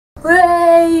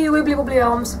Hooray! Wibbly wobbly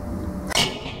arms.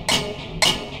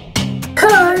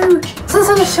 Hello! So the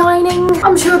sun is shining.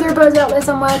 I'm sure there are birds out there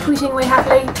somewhere tweeting away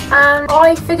happily, and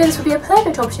I figured this would be a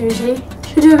perfect opportunity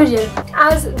to do a video.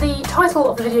 As the title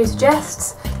of the video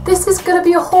suggests, this is going to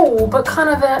be a haul, but kind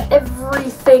of a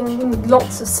everything,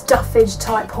 lots of stuffage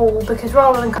type haul, because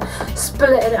rather than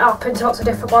splitting it up into lots of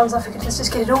different ones, I figured let's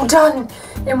just get it all done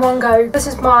in one go. This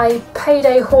is my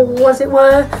payday haul, as it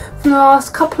were, from the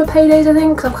last couple of paydays, I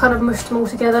think, 'cause I've kind of mushed them all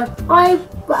together. I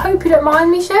hope you don't mind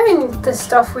me sharing this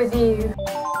stuff with you.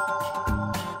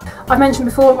 I've mentioned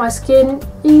before my skin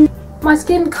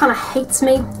kind of hates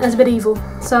me and is a bit evil,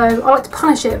 so I like to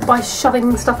punish it by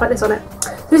shoving stuff like this on it.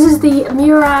 This is the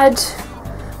MacLeod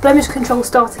Blemish Control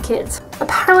Starter Kit.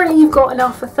 Apparently you've got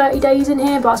enough for 30 days in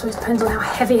here, but I suppose it depends on how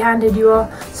heavy-handed you are.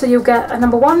 So you'll get a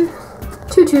number 1,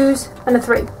 2 2s and a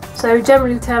 3. So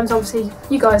generally in terms, obviously,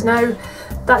 you guys know,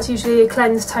 that's usually a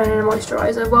cleanse, toner and a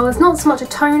moisturiser. Well, it's not so much a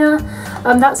toner,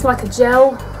 that's like a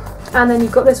gel. And then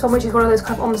you've got this one, which is one of those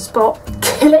kind of on the spot,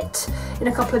 kill it in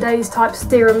a couple of days type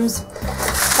serums.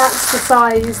 That's the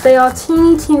size. They are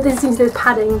teeny, this seems there's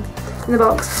padding in the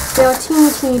box. They are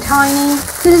teeny tiny.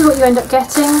 This is what you end up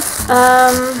getting.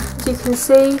 As you can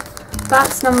see,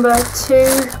 that's number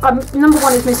 2. Number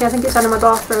 1 is missing, I think it's down in my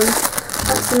bathroom.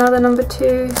 That's another number 2,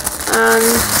 and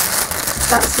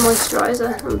that's the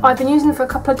moisturiser. I've been using them for a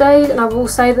couple of days, and I will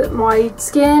say that my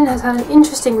skin has had an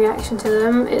interesting reaction to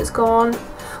them. It's gone,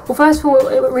 well, first of all,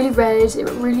 it went really red, it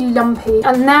went really lumpy,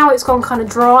 and now it's gone kind of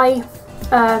dry.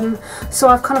 So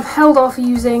I've kind of held off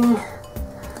using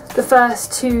the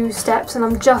first 2 steps, and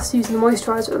I'm just using the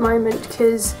moisturiser at the moment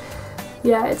because,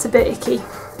 yeah, it's a bit icky.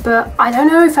 But I don't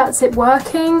know if that's it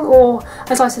working, or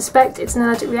as I suspect it's an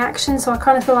allergic reaction, so I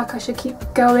kind of feel like I should keep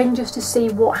going just to see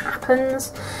what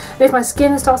happens. And if my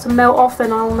skin starts to melt off,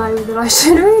 then I'll know that I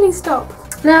should really stop.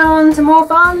 Now on to more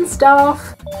fun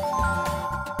stuff.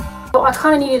 But I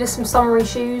kind of needed some summery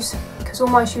shoes because all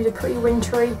my shoes are pretty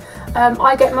wintry.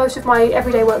 I get most of my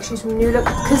everyday work shoes from New Look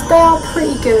because they are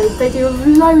pretty good. They do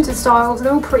loads of styles,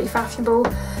 they're all pretty fashionable.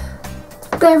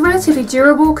 They're relatively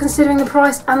durable considering the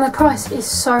price, and the price is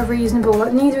so reasonable.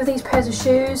 Like, neither of these pairs of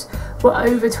shoes were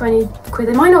over 20 quid.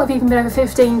 They might not have even been over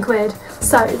 15 quid.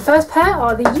 So the first pair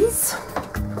are these.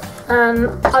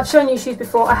 I've shown you shoes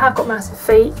before. I have got massive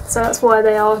feet, so that's why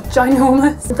they are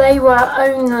ginormous. They were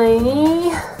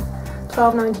only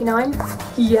 £12.99,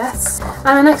 yes.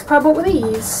 And the next pair I bought were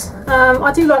these.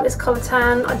 I do like this colour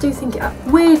tan. I do think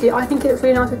weirdly, I think it looks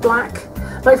really nice with black.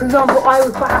 Like, for example, I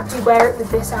would quite happily wear it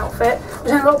with this outfit,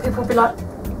 which I know a lot of people would be like,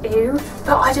 ew.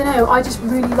 But I don't know, I just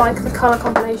really like the colour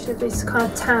combination of this kind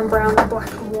of tan brown and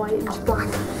black and white and just black.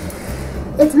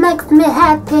 It makes me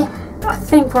happy. I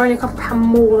think we're only a couple of pounds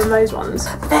more than those ones.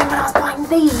 But then when I was buying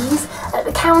these at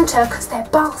the counter, because they're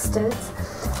bastards,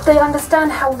 they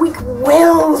understand how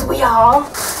weak-willed we are.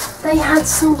 They had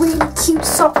some really cute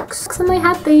socks, and they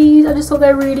had these. I just thought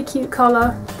they're a really cute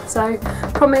colour. So,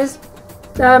 problem is,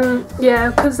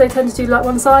 yeah, because they tend to do like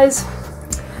one size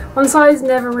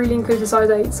never really includes a size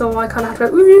 8, so I kind of have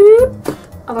to go, ooh,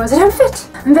 otherwise I don't fit.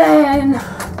 And then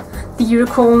the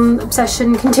unicorn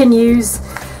obsession continues.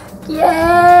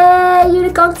 Yeah,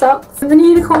 unicorn socks. The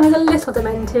unicorn is a little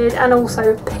demented and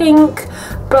also pink,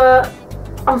 but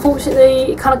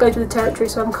unfortunately it kind of goes with the territory,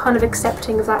 so I'm kind of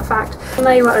accepting of that fact. And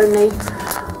they were only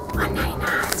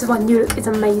 £1.99. This is why New Look is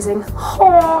amazing.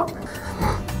 Oh.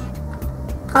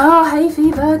 Oh, hay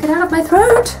fever, get out of my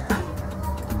throat!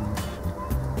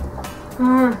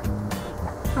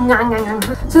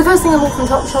 So the first thing I bought from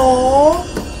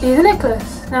Topshop is a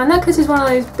necklace. Now a necklace is one of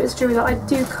those bits of jewellery that I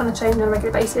do kind of change on a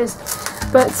regular basis.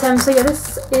 But so yeah,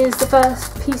 this is the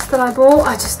first piece that I bought.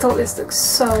 I just thought this looks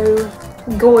so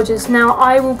gorgeous. Now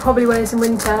I will probably wear this in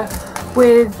winter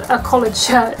with a collared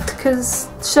shirt because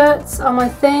shirts are my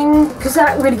thing, because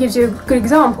that really gives you a good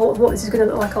example of what this is going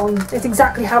to look like on. It's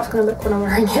exactly how it's going to look when I'm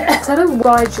wearing it. So I don't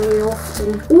buy jewellery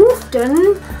often.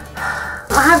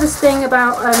 I have this thing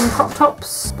about crop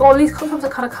tops, or at least crop tops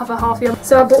that kind of cover half your.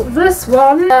 So I bought this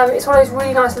one. It's one of those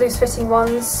really nice loose fitting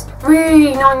ones.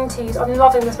 Really 90s. I'm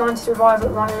loving this 90s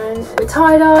revival at the moment. With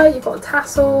tie-dye, you've got the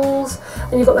tassels,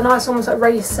 and you've got the nice almost like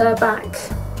racer back,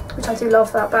 which I do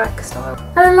love that back style.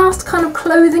 And then last kind of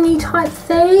clothing-y type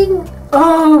thing.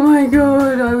 Oh my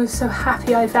god, I was so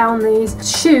happy I found these.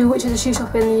 Shoe, which is a shoe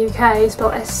shop in the UK,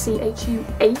 spelled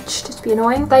S-C-H-U-H, just to be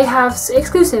annoying. They have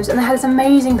exclusives, and they had this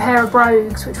amazing pair of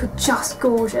brogues, which were just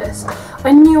gorgeous.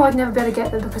 I knew I'd never be able to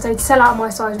get them because they'd sell out of my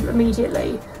size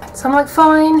immediately. So I'm like,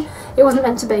 fine, it wasn't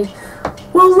meant to be.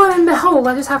 Well, lo and behold,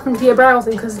 I just happened to be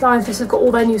browsing because Lion Fist have got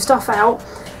all their new stuff out,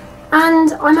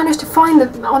 and I managed to find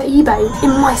them on eBay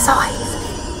in my size.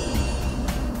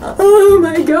 Oh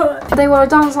my god. They were a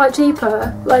darn sight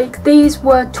cheaper. Like, these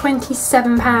were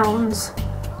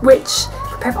 £27, which,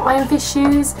 for a pair of Iron Fist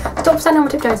shoes, stop standing on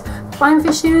my tiptoes. Iron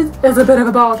Fist shoes is a bit of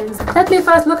a bargain. Let me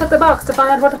first look at the box to find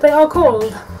out what they are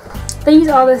called. These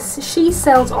are the She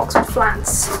Sells Oxford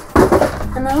Flats.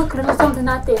 And they look a little something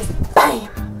like this. Bam!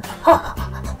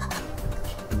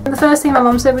 And the first thing my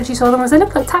mum said when she saw them was they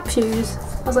look like tap shoes.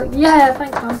 I was like, yeah,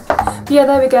 thanks mum. But yeah,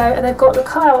 there we go. And they've got the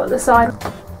cutout at the side.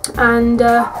 And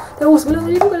they're also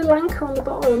even got a little anchor on the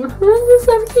bottom. They're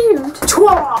so cute.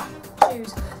 Chwa!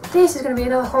 Shoes. This is going to be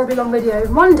another horribly long video.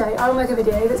 One day I will make a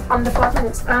video that's under 5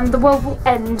 minutes and the world will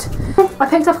end. I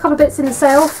picked up a couple of bits in the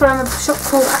sale from a shop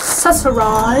called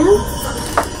Accessorize,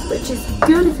 which is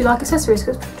good if you like accessories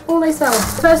because all they sell.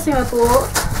 The first thing I bought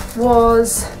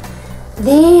was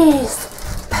this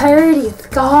pretty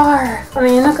scarf. I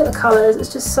mean, look at the colours,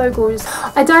 it's just so gorgeous.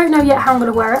 I don't know yet how I'm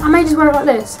going to wear it. I may just wear it like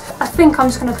this. I think I'm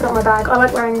just going to put it on my bag. I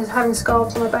like having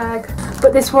scarves on my bag.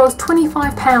 But this was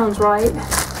 £25, right?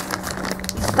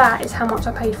 That is how much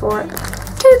I paid for it.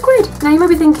 £2. Now you might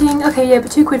be thinking, okay, yeah,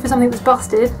 but £2 for something that's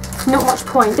busted, not much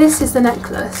point. This is the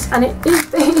necklace, and it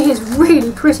is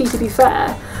really pretty, to be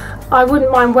fair. I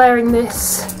wouldn't mind wearing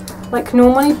this like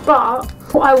normally, but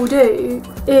what I will do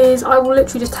is I will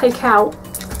literally just take out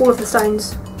all of the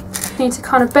stones. I need to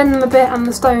kind of bend them a bit, and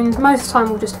the stones most of the time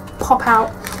will just pop out,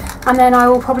 and then I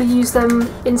will probably use them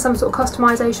in some sort of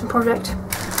customisation project.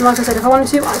 And like I said, if I wanted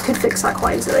to, I could fix that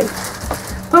quite easily.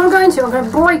 But I'm going to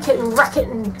break it and wreck it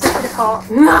and rip it apart.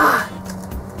 Nah!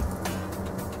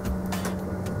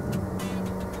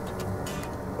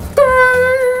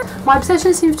 My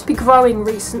obsession seems to be growing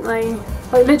recently.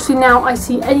 Like literally now I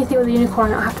see anything with a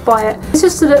unicorn, I have to buy it. It's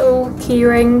just a little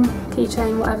keyring,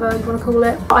 keychain, whatever you want to call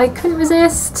it. I couldn't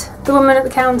resist. The woman at the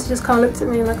counter just kind of looked at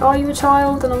me and like, are you a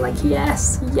child? And I'm like,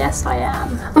 yes, yes I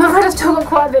am. I'm afraid I've still got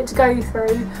quite a bit to go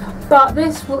through, but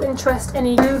this will interest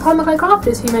any MacLeod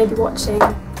crafters who may be watching.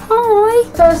 Hi!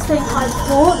 First thing I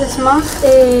bought this month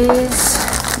is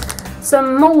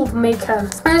some mould maker,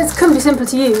 and it's completely simple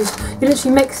to use. You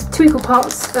literally mix 2 equal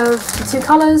parts of the 2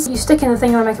 colours, you stick in the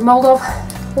thing you want to make a mould of,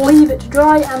 leave it to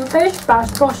dry, and bish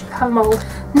bash bosh, you have a mould.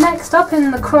 Next up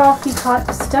in the crafty type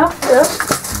stuff,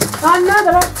 I know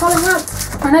they're not falling out.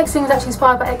 My next thing is actually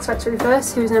inspired by X-Factor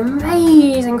Reverse, who's an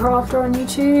amazing crafter on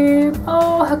YouTube.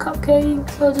 Oh, her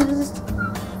cupcakes are just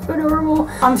adorable.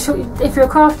 I'm sure if you're a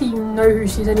crafter you know who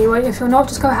she is anyway. If you're not,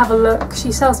 just go have a look.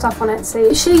 She sells stuff on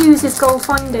Etsy. She uses gold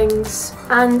findings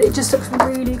and it just looks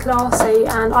really classy,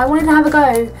 and I wanted to have a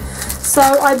go. So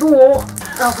I bought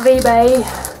off of eBay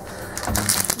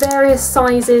various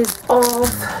sizes of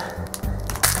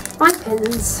eye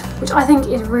pins, which I think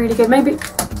is really good. Maybe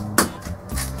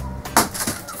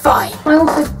fine. I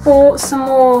also bought some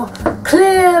more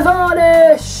clear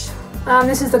varnish.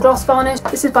 This is the gloss varnish.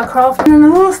 This is by Craft, and the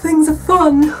last things are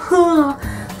fun.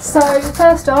 So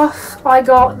first off, I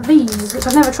got these, which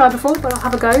I've never tried before, but I'll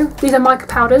have a go. These are mica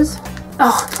powders.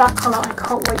 Oh, that colour! I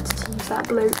can't wait to use that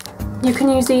blue. You can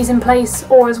use these in place,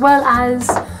 or as well as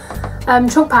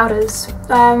chalk powders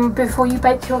before you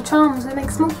bake your charms. It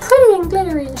makes them all pretty and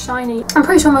glittery and shiny. I'm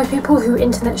pretty sure most people who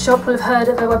internet shop will have heard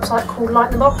of a website called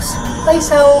Light in the Box. They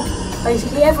sell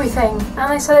basically everything,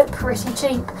 and they sell it pretty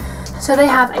cheap. So they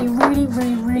have a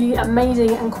really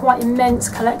amazing and quite immense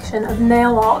collection of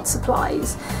nail art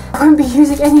supplies. I won't be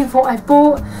using any of what I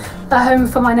bought at home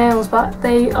for my nails, but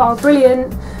they are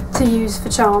brilliant to use for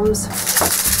charms.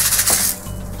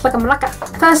 Like a malacca.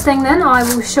 First thing then I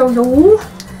will show you all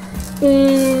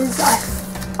is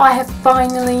I have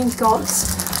finally got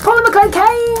MacLeod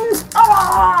canes!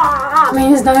 Ah! I mean,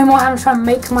 there's no more having to try and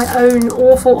make my own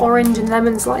awful orange and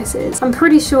lemon slices. I'm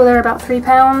pretty sure they're about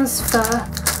 £3 for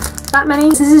that many.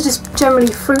 This is just generally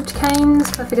fruit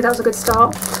canes. I figured that was a good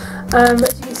start. But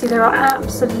as you can see, there are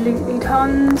absolutely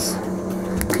tons.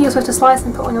 You also have to slice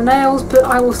and put on your nails, but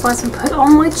I will slice and put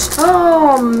on my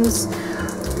charms.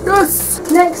 Yes!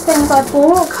 Next things I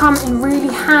bought come in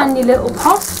really handy little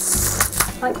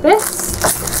pots, like this.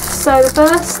 So the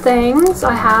first things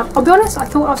I have, I'll be honest, I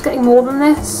thought I was getting more than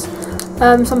this.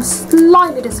 So I'm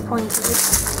slightly disappointed.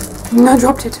 I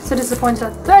dropped it, so disappointed.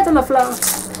 I threw it on the floor.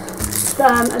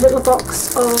 A little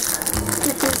box of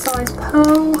different size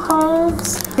pearl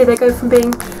halves. Here they go from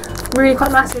being really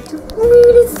quite massive to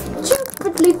really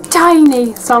stupidly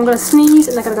tiny. So I'm going to sneeze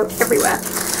and they're going to go everywhere.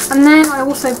 And then I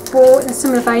also bought in a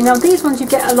similar vein, now these ones you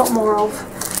get a lot more of.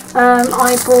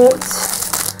 I bought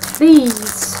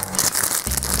these,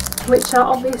 which are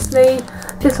obviously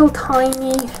little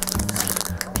tiny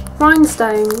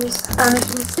rhinestones. And as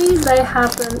you can see, they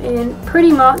have them in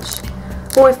pretty much,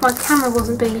 or if my camera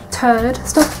wasn't being a turd,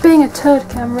 stop being a turd,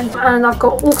 Cameron. And I've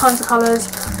got all kinds of colours.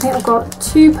 think I've got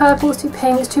 2 purples, 2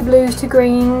 pinks, 2 blues, 2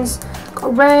 greens. I've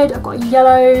got red, I've got a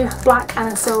yellow, black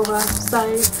and a silver.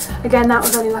 So again, that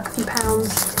was only like a few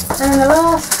pounds. And then the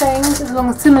last things is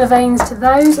along similar veins to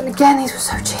those, and again these were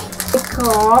so cheap. I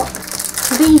got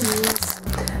these,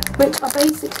 which are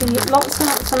basically lots and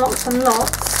lots and lots and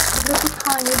lots of little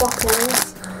tiny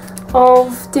bottles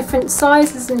of different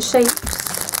sizes and shapes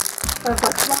of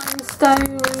like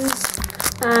rhinestones,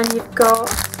 and you've got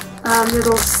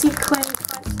little sequin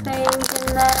type things in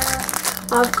there.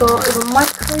 I've got little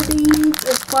micro beads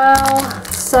as well,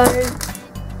 so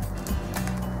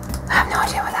I have no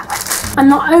idea what that was. And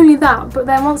not only that, but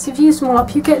then once you've used them all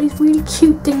up, you get these really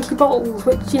cute dinky bottles,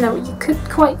 which, you know, you could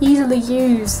quite easily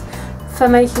use for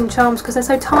making charms because they're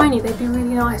so tiny. They'd be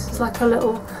really nice as like a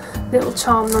little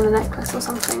charm on a necklace or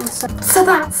something. So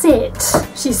that's it,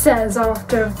 she says,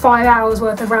 after 5 hours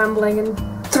worth of rambling and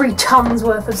 3 tons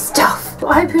worth of stuff.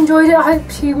 I hope you enjoyed it. I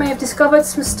hope you may have discovered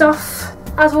some stuff.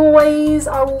 As always,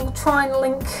 I will try and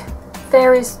link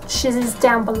various shizzes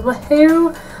down below.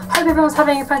 Hope everyone's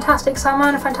having a fantastic summer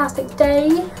and a fantastic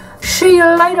day. See you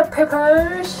later,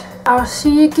 pippers. I'll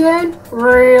see you again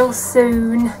real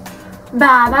soon.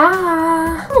 Bye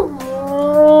bye.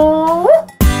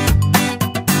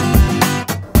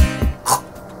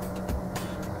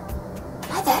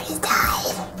 My bird has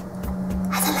died.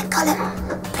 I don't call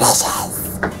him precious.